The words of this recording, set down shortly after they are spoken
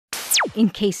in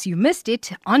case you missed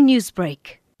it on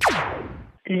Newsbreak.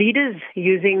 Leaders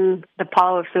using the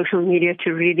power of social media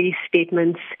to release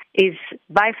statements is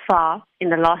by far, in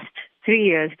the last 3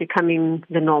 years, becoming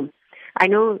the norm. I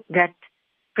know that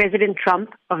President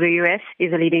Trump of the U.S.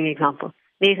 is a leading example.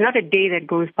 There is not a day that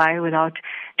goes by without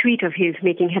a tweet of his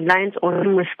making headlines or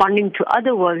him responding to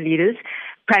other world leaders,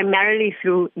 primarily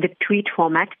through the tweet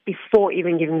format before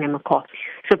even giving them a call.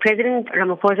 So President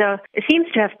Ramaphosa seems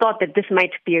to have thought that this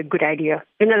might be a good idea.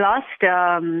 In the last,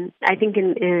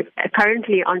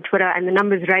 currently on Twitter, and the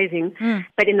number is rising,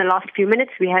 but in the last few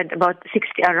minutes we had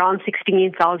around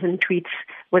 16,000 tweets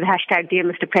with hashtag Dear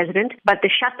Mr. President. But the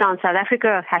Shutdown South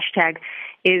Africa hashtag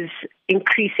is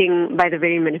increasing by the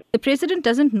very minute. The president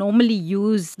doesn't normally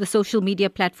use the social media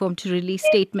platform to release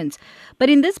statements. But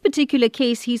in this particular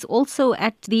case, he's also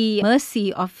at the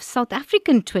mercy of South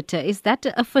African Twitter. Is that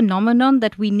a phenomenon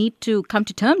that we need to come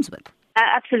to terms with?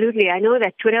 Absolutely. I know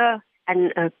that Twitter,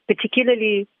 and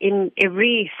particularly in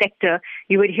every sector,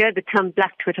 you would hear the term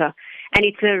Black Twitter. And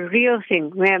it's a real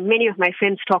thing where many of my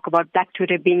friends talk about Black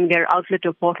Twitter being their outlet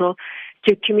or portal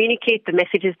to communicate the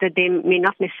messages that they may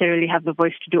not necessarily have the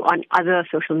voice to do on other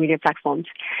social media platforms.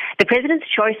 The president's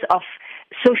choice of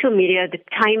social media, the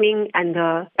timing and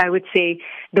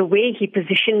the way he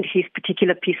positioned his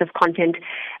particular piece of content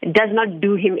does not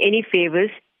do him any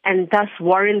favors, and thus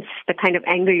warrants the kind of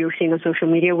anger you're seeing on social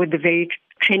media with the very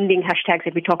trending hashtags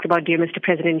that we talked about, Dear Mr.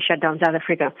 President, Shut Down South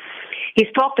Africa.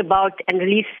 He's talked about and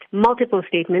released multiple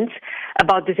statements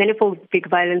about the xenophobic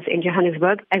violence in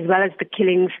Johannesburg, as well as the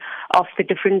killings of the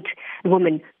different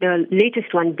women, the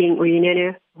latest one being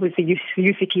Uyinene, who's a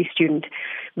UCT student.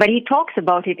 But he talks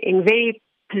about it in very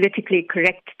politically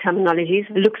correct terminologies,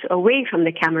 looks away from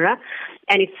the camera,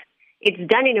 and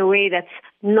it's done in a way that's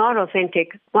not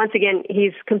authentic. Once again,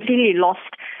 he's completely lost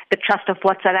the trust of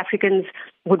what South Africans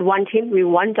would want him. We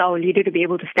want our leader to be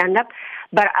able to stand up.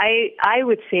 But I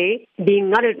would say, being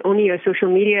not only a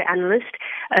social media analyst,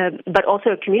 but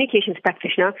also a communications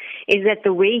practitioner, is that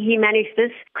the way he managed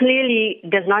this clearly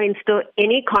does not instill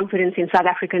any confidence in South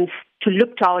Africans to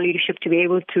look to our leadership to be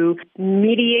able to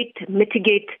mediate,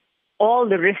 mitigate all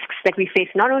the risks that we face,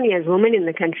 not only as women in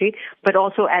the country, but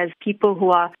also as people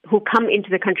who come into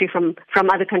the country from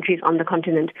other countries on the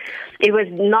continent. It was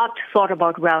not thought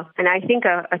about well. And I think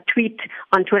a tweet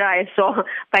on Twitter I saw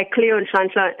by Cleo and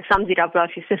Shantla sums it up well.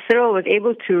 She says, Cyril was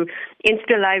able to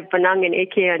insta-live Banang and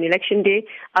AK on election day.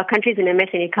 Our country's in a mess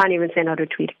and he can't even send out a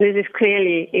tweet. This is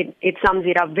clearly, it sums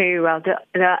it up very well.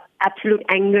 The absolute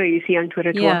anger you see on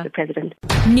Twitter towards the president.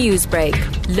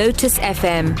 Newsbreak, Lotus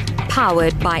FM,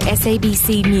 powered by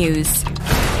SABC News.